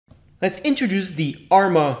Let's introduce the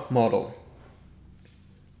ARMA model.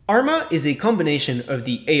 ARMA is a combination of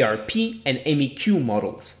the ARP and MEQ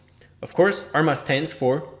models. Of course, ARMA stands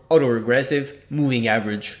for autoregressive moving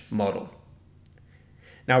average model.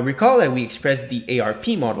 Now recall that we expressed the ARP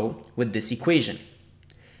model with this equation.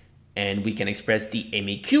 And we can express the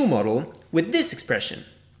MEQ model with this expression.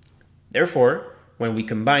 Therefore, when we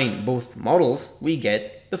combine both models, we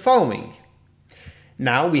get the following.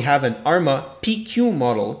 Now we have an ARMA PQ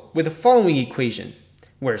model with the following equation,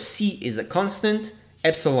 where C is a constant,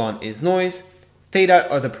 epsilon is noise, theta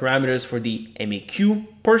are the parameters for the MEQ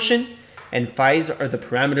portion, and phis are the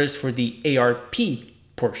parameters for the ARP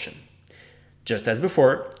portion. Just as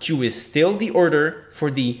before, Q is still the order for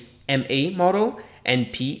the MA model,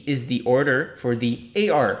 and P is the order for the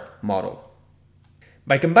AR model.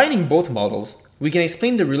 By combining both models, we can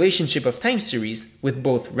explain the relationship of time series with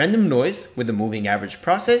both random noise with the moving average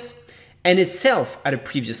process and itself at a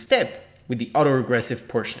previous step with the autoregressive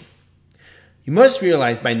portion. You must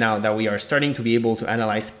realize by now that we are starting to be able to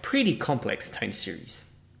analyze pretty complex time series.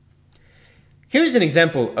 Here's an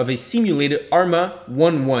example of a simulated ARMA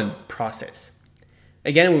 1-1 process.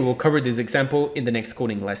 Again, we will cover this example in the next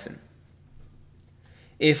coding lesson.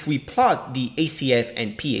 If we plot the ACF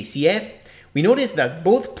and PACF, we notice that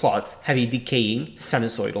both plots have a decaying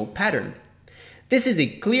sinusoidal pattern. This is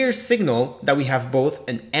a clear signal that we have both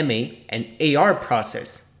an MA and AR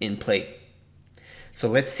process in play. So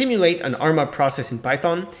let's simulate an ARMA process in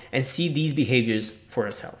Python and see these behaviors for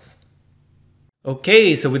ourselves.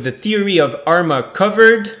 Okay, so with the theory of ARMA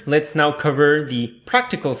covered, let's now cover the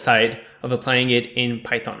practical side of applying it in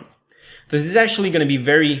Python. This is actually going to be a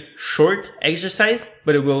very short exercise,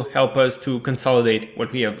 but it will help us to consolidate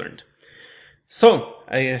what we have learned. So,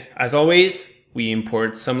 as always, we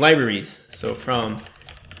import some libraries. So from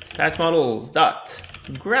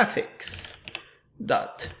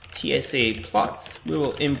statsmodels.graphics.tsa plots, we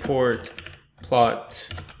will import plot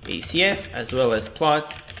ACF as well as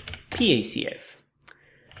plot PACF.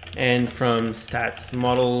 And from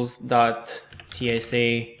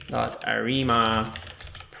statsmodels.tsa.ARMA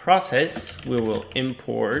process, we will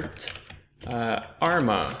import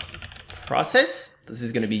ARMA process. This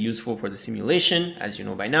is going to be useful for the simulation, as you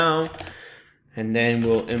know by now. And then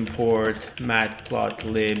we'll import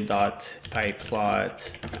matplotlib.pyplot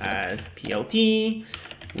as plt.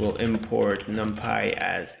 We'll import numpy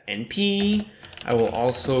as np. I will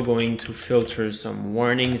also going to filter some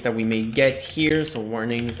warnings that we may get here. So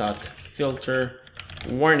warnings.filter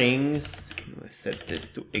warnings. Let's set this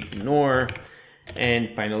to ignore.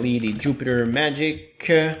 And finally, the Jupyter magic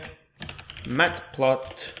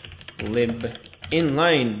matplotlib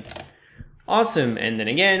inline. Awesome. And then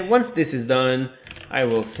again, once this is done, I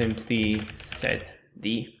will simply set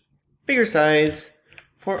the figure size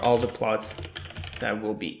for all the plots that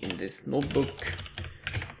will be in this notebook.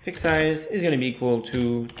 Figure size is going to be equal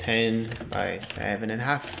to 10 by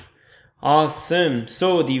 7.5. Awesome.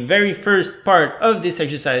 So the very first part of this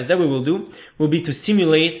exercise that we will do will be to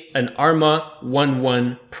simulate an ARMA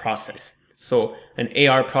 1-1 process. So an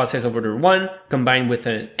AR process of order 1 combined with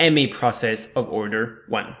an MA process of order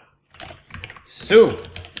 1. So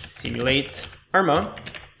simulate ARMA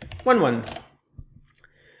 1-1.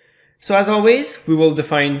 So as always, we will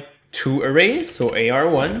define two arrays. So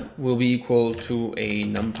AR1 will be equal to a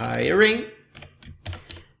numpy array.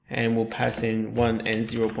 And we'll pass in 1 and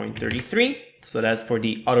 0.33. So that's for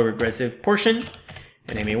the autoregressive portion.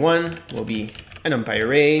 And MA1 will be a numpy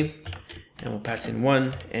array. And we'll pass in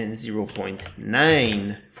 1 and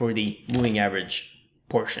 0.9 for the moving average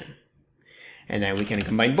portion. And then we can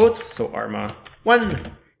combine both. So ARMA1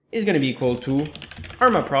 is going to be equal to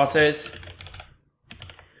ARMA process.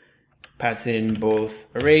 Pass in both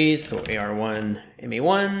arrays. So AR1,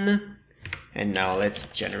 MA1. And now let's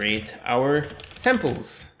generate our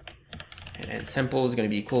samples. And sample is going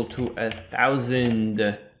to be equal to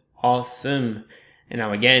 1,000. Awesome. And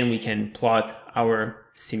now again, we can plot our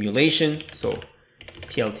simulation. So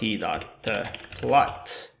plt.plot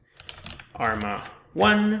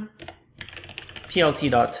ARMA1,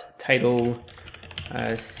 plt.title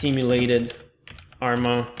simulated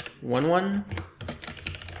ARMA 1-1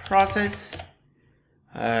 process.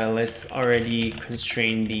 Let's already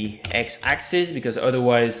constrain the x-axis because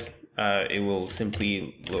otherwise it will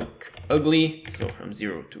simply look ugly. So from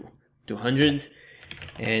 0 to 200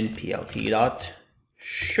 and plt.show.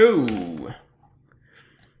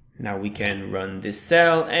 Now we can run this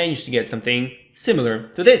cell and you should get something similar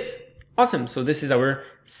to this. Awesome. So this is our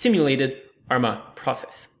simulated ARMA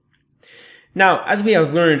process. Now, as we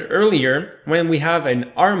have learned earlier, when we have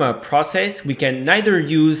an ARMA process, we can neither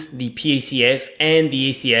use the PACF and the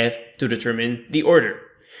ACF to determine the order.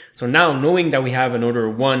 So now, knowing that we have an order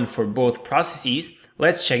 1 for both processes,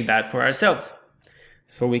 let's check that for ourselves.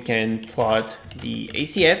 So we can plot the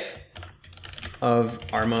ACF of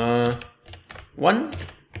ARMA 1,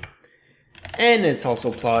 and let's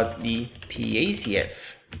also plot the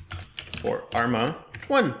PACF for ARMA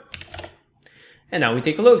 1. And now we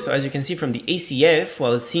take a look. So as you can see from the ACF,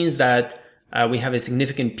 well, it seems that we have a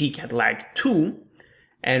significant peak at lag 2.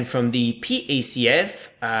 And from the PACF,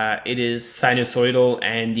 it is sinusoidal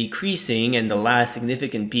and decreasing, and the last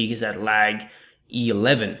significant peak is at lag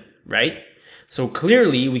E11, right? So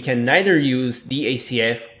clearly, we can neither use the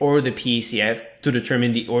ACF or the PACF to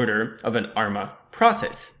determine the order of an ARMA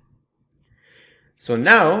process. So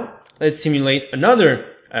now, let's simulate another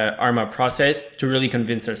ARMA process to really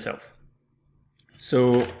convince ourselves.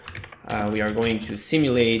 So we are going to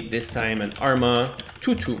simulate this time an ARMA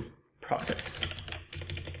 2-2 process.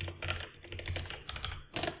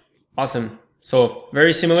 Awesome. So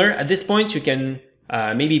very similar. At this point, you can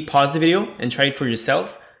maybe pause the video and try it for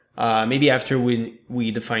yourself. Maybe after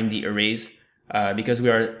we define the arrays, because we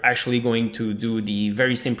are actually going to do the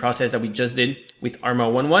very same process that we just did with ARMA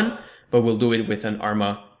 1-1, but we'll do it with an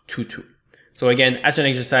ARMA 2-2. So again, as an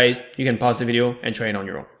exercise, you can pause the video and try it on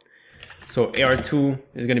your own. So AR2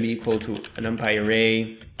 is going to be equal to a NumPy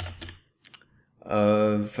array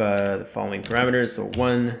of the following parameters. So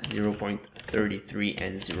 1, 0.33,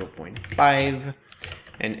 and 0.5.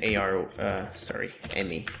 And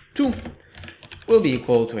MA2 will be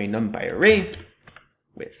equal to a NumPy array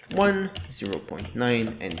with 1,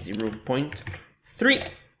 0.9, and 0.3.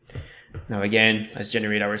 Now again, let's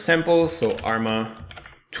generate our sample. So ARMA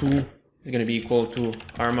 2 is going to be equal to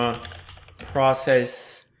ARMA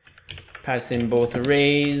process, pass in both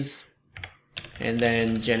arrays, and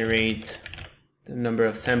then generate the number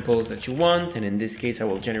of samples that you want. And in this case, I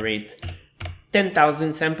will generate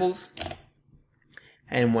 10,000 samples.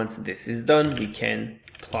 And once this is done, we can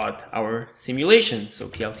plot our simulation. So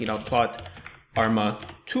plt.plot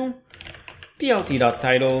ARMA2,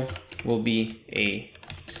 plt.title will be a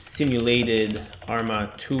simulated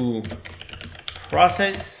ARMA2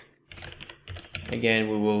 process. Again,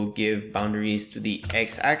 we will give boundaries to the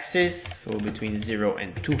x-axis, so between 0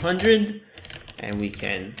 and 200, and we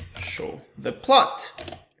can show the plot.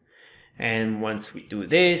 And once we do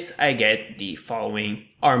this, I get the following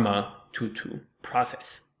ARMA 2-2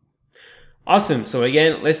 process. Awesome. So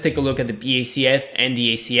again, let's take a look at the PACF and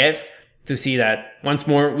the ACF to see that once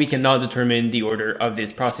more, we can now determine the order of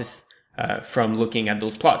this process from looking at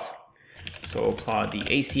those plots. So plot the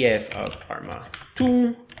ACF of ARMA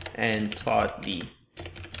 2 and plot the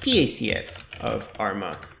PACF of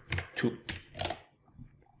ARMA 2.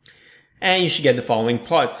 And you should get the following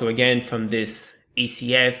plots. So again, from this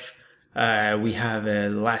ACF, we have a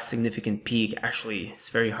last significant peak. Actually, it's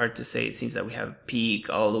very hard to say. It seems that we have a peak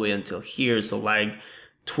all the way until here, so lag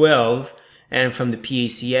 12. And from the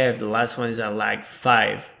PACF, the last one is at lag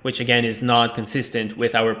 5, which again is not consistent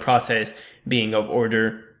with our process being of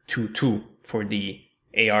order 2-2 for the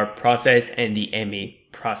AR process and the MA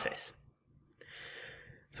process.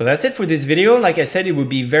 So that's it for this video. Like I said, it will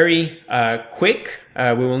be very quick.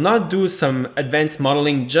 We will not do some advanced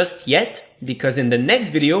modeling just yet, because in the next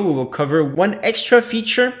video, we will cover one extra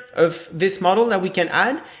feature of this model that we can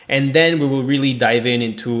add, and then we will really dive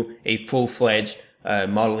into a full-fledged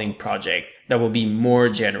modeling project that will be more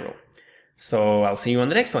general. So I'll see you on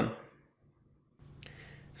the next one.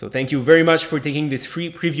 So thank you very much for taking this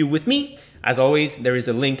free preview with me. As always, there is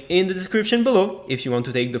a link in the description below if you want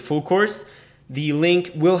to take the full course. The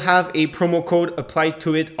link will have a promo code applied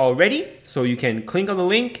to it already, so you can click on the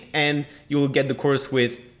link and you will get the course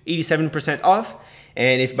with 87% off.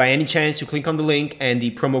 And if by any chance you click on the link and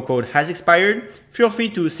the promo code has expired, feel free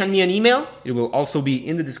to send me an email. It will also be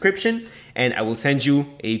in the description, and I will send you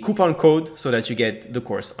a coupon code so that you get the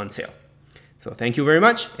course on sale. So thank you very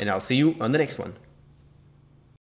much, and I'll see you on the next one.